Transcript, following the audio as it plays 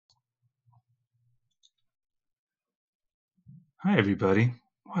Hi everybody.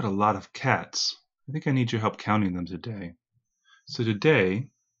 What a lot of cats. I think I need your help counting them today. So today,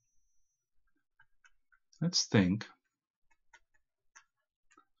 let's think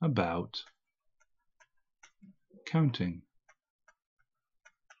about counting.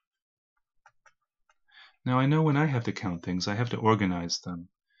 Now I know when I have to count things, I have to organize them.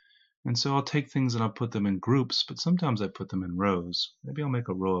 And so I'll take things and I'll put them in groups, but sometimes I put them in rows. Maybe I'll make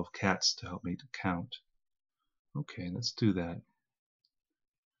a row of cats to help me to count. Okay, let's do that.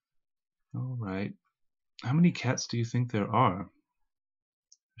 All right. How many cats do you think there are?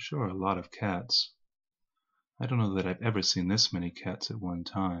 Sure, a lot of cats. I don't know that I've ever seen this many cats at one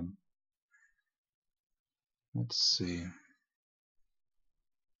time. Let's see.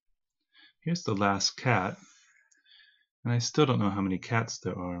 Here's the last cat, and I still don't know how many cats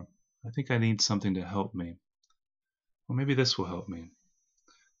there are. I think I need something to help me. Well, maybe this will help me.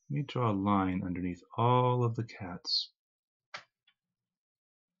 Let me draw a line underneath all of the cats.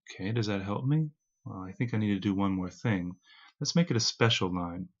 Okay, does that help me? Well, I think I need to do one more thing. Let's make it a special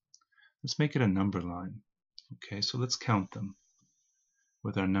line. Let's make it a number line. Okay, so let's count them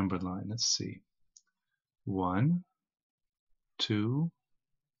with our number line. Let's see. 1, 2,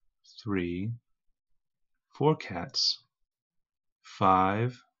 3, 4 cats,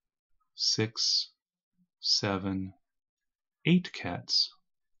 5, 6, 7, 8 cats,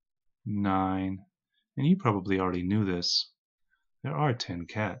 9, and you probably already knew this. There are 10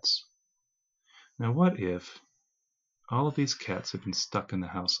 cats. Now what if all of these cats have been stuck in the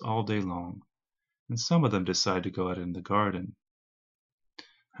house all day long, and some of them decide to go out in the garden?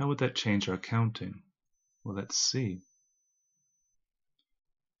 How would that change our counting? Well, let's see.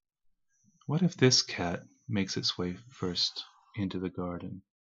 What if this cat makes its way first into the garden?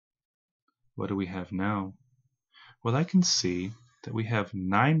 What do we have now? Well, I can see that we have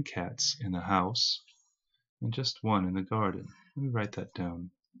 9 cats in the house and just 1 in the garden. Let me write that down.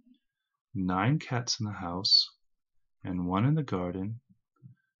 9 cats in the house and 1 in the garden,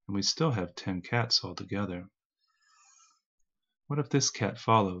 and we still have 10 cats altogether. What if this cat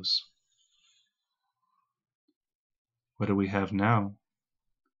follows? What do we have now?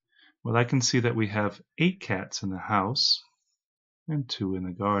 Well, I can see that we have 8 cats in the house and 2 in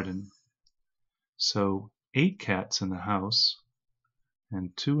the garden. So 8 cats in the house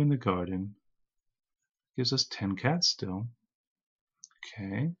and 2 in the garden gives us 10 cats still.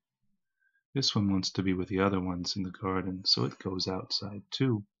 Okay. This one wants to be with the other ones in the garden, so it goes outside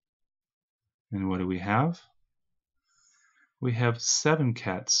too. And what do we have? We have 7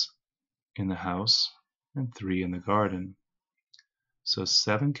 cats in the house and 3 in the garden. So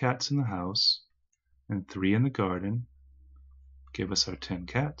 7 cats in the house and 3 in the garden give us our 10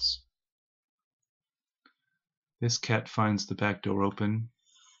 cats. This cat finds the back door open,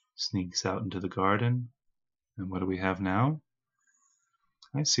 sneaks out into the garden, and what do we have now?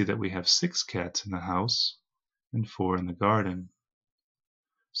 I see that we have 6 cats in the house and 4 in the garden.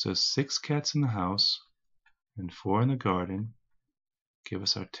 So 6 cats in the house and 4 in the garden give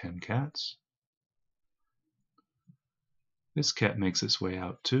us our 10 cats. This cat makes its way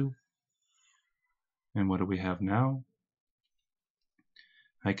out too. And what do we have now?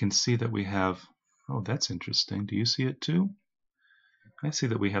 I can see that we have, oh, that's interesting. Do you see it too? I see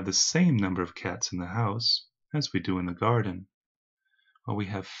that we have the same number of cats in the house as we do in the garden. Well, we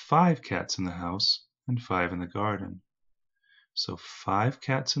have 5 cats in the house and 5 in the garden. So 5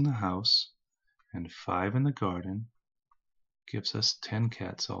 cats in the house and 5 in the garden gives us 10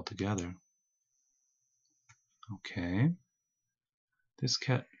 cats altogether. Okay. This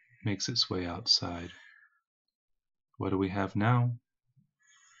cat makes its way outside. What do we have now?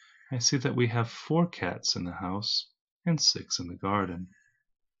 I see that we have 4 cats in the house and 6 in the garden.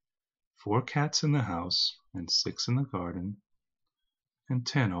 4 cats in the house and 6 in the garden, and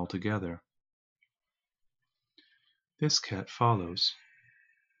 10 altogether. This cat follows.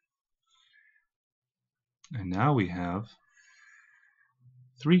 And now we have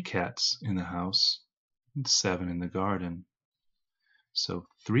 3 cats in the house and 7 in the garden. So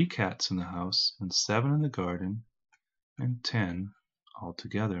 3 cats in the house and 7 in the garden, and 10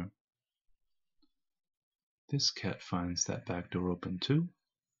 altogether. This cat finds that back door open too,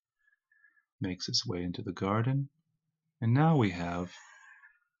 makes its way into the garden, and now we have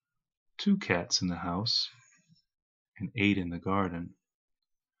 2 cats in the house and 8 in the garden.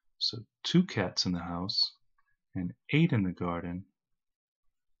 So 2 cats in the house and 8 in the garden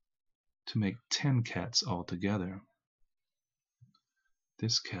to make 10 cats altogether.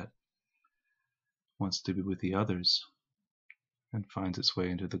 This cat wants to be with the others and finds its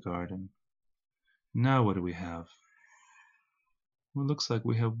way into the garden. Now what do we have? Well, it looks like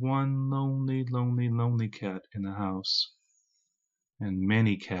we have one lonely cat in the house. and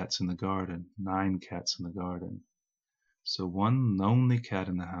many cats in the garden, 9 cats in the garden. So 1 lonely cat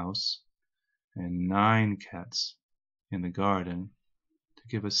in the house and 9 cats in the garden to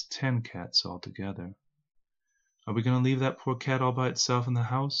give us 10 cats altogether. Are we going to leave that poor cat all by itself in the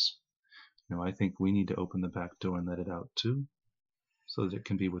house? No, I think we need to open the back door and let it out too, so that it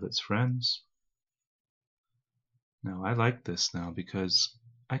can be with its friends. Now I like this now because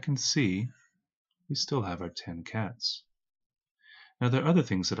I can see we still have our 10 cats. Now there are other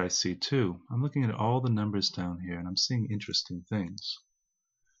things that I see too. I'm looking at all the numbers down here and I'm seeing interesting things.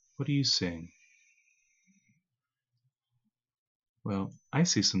 What are you seeing? Well, I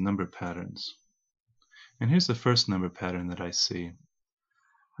see some number patterns. And here's the first number pattern that I see.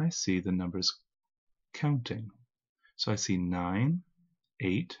 I see the numbers counting. So I see 9,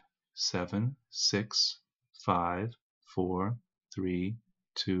 8, 7, 6, 5, 4, 3,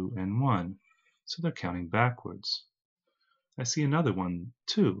 2, and 1. So they're counting backwards. I see another one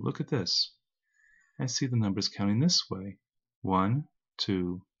too. Look at this. I see the numbers counting this way. 1,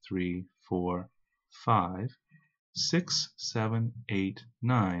 2, 3, 4, 5, 6, 7, 8,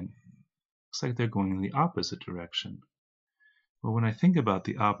 9. Looks like they're going in the opposite direction. But when I think about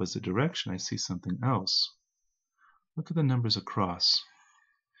the opposite direction, I see something else. Look at the numbers across.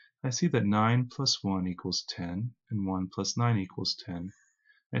 I see that 9 plus 1 equals 10, and 1 plus 9 equals 10.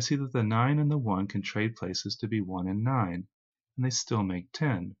 I see that the 9 and the 1 can trade places to be 1 and 9, and they still make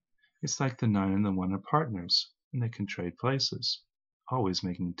 10. It's like the 9 and the 1 are partners, and they can trade places, always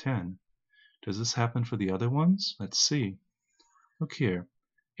making 10. Does this happen for the other ones? Let's see. Look here.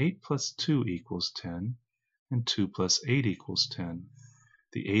 8 plus 2 equals 10, and 2 plus 8 equals 10.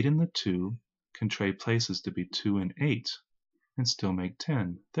 The 8 and the 2 can trade places to be 2 and 8, and still make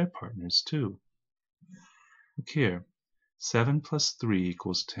 10. They're partners too. Look here. 7 plus 3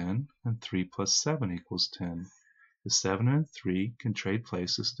 equals 10, and 3 plus 7 equals 10. The 7 and 3 can trade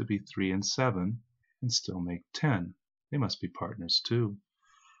places to be 3 and 7, and still make 10. They must be partners too.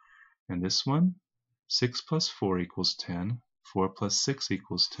 And this one? 6 plus 4 equals 10, 4 plus 6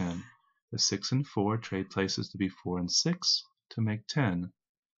 equals 10. The 6 and 4 trade places to be 4 and 6 to make 10.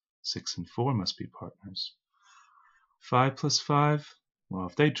 6 and 4 must be partners. 5 plus 5? Well,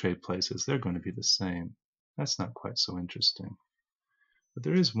 if they trade places, they're going to be the same. That's not quite so interesting. But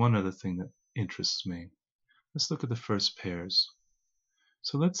there is one other thing that interests me. Let's look at the first pairs.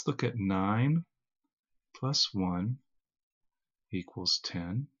 So let's look at 9 plus 1 equals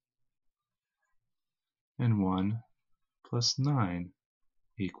 10, and 1 plus 9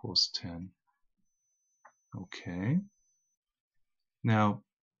 equals 10. Okay. Now,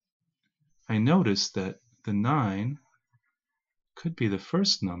 I noticed that the 9 could be the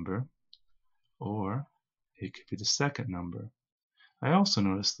first number, or it could be the second number. I also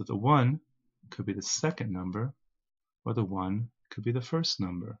noticed that the 1 could be the second number, or the 1 could be the first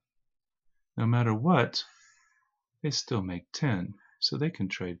number. No matter what, they still make 10, so they can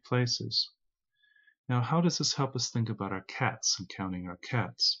trade places. Now, how does this help us think about our cats and counting our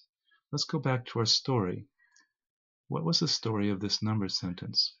cats? Let's go back to our story. What was the story of this number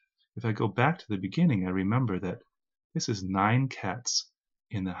sentence? If I go back to the beginning, I remember that this is 9 cats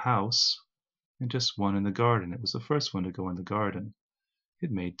in the house and just 1 in the garden. It was the first one to go in the garden.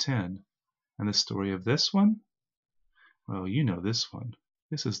 It made 10. And the story of this one? Well, you know this one.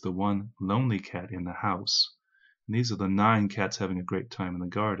 This is the 1 lonely cat in the house. And these are the 9 cats having a great time in the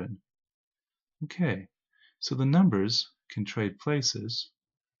garden. Okay, so the numbers can trade places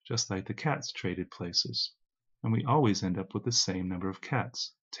just like the cats traded places. And we always end up with the same number of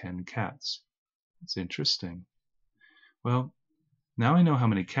cats, 10 cats. It's interesting. Well, now I know how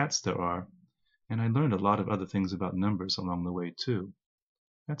many cats there are, and I learned a lot of other things about numbers along the way too.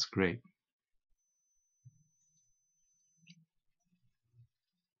 That's great.